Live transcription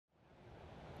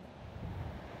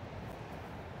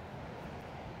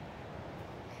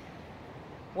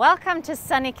Welcome to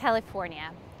sunny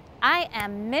California. I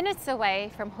am minutes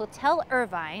away from Hotel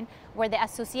Irvine, where the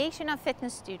Association of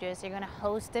Fitness Studios are going to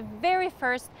host the very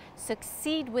first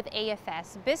Succeed with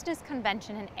AFS business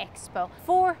convention and expo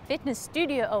for fitness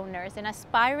studio owners and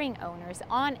aspiring owners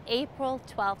on April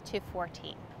 12 to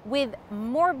 14. With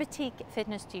more boutique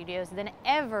fitness studios than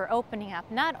ever opening up,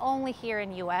 not only here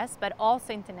in US, but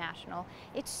also international,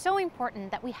 it's so important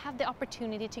that we have the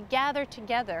opportunity to gather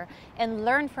together and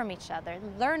learn from each other,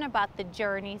 learn about the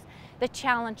journeys, the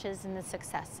challenges, and the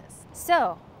successes.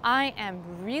 So I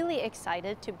am really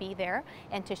excited to be there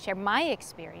and to share my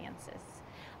experiences.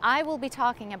 I will be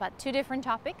talking about two different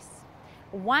topics.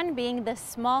 One being the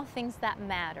small things that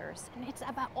matters, and it's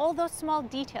about all those small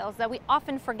details that we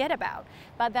often forget about,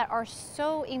 but that are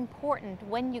so important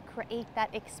when you create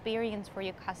that experience for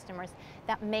your customers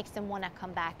that makes them want to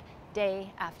come back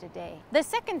day after day. The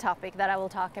second topic that I will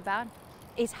talk about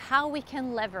is how we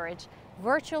can leverage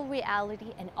virtual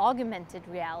reality and augmented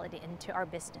reality into our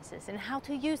businesses and how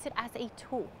to use it as a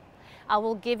tool. I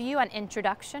will give you an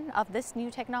introduction of this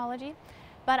new technology,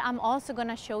 but I'm also going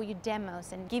to show you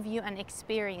demos and give you an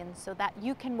experience so that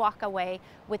you can walk away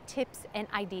with tips and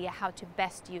idea how to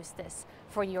best use this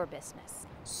for your business.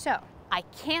 So I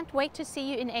can't wait to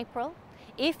see you in April.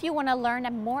 If you want to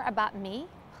learn more about me,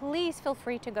 please feel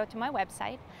free to go to my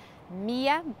website,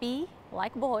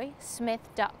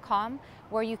 miaB.smith.com,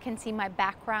 where you can see my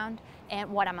background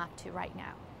and what I'm up to right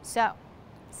now. So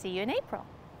see you in April.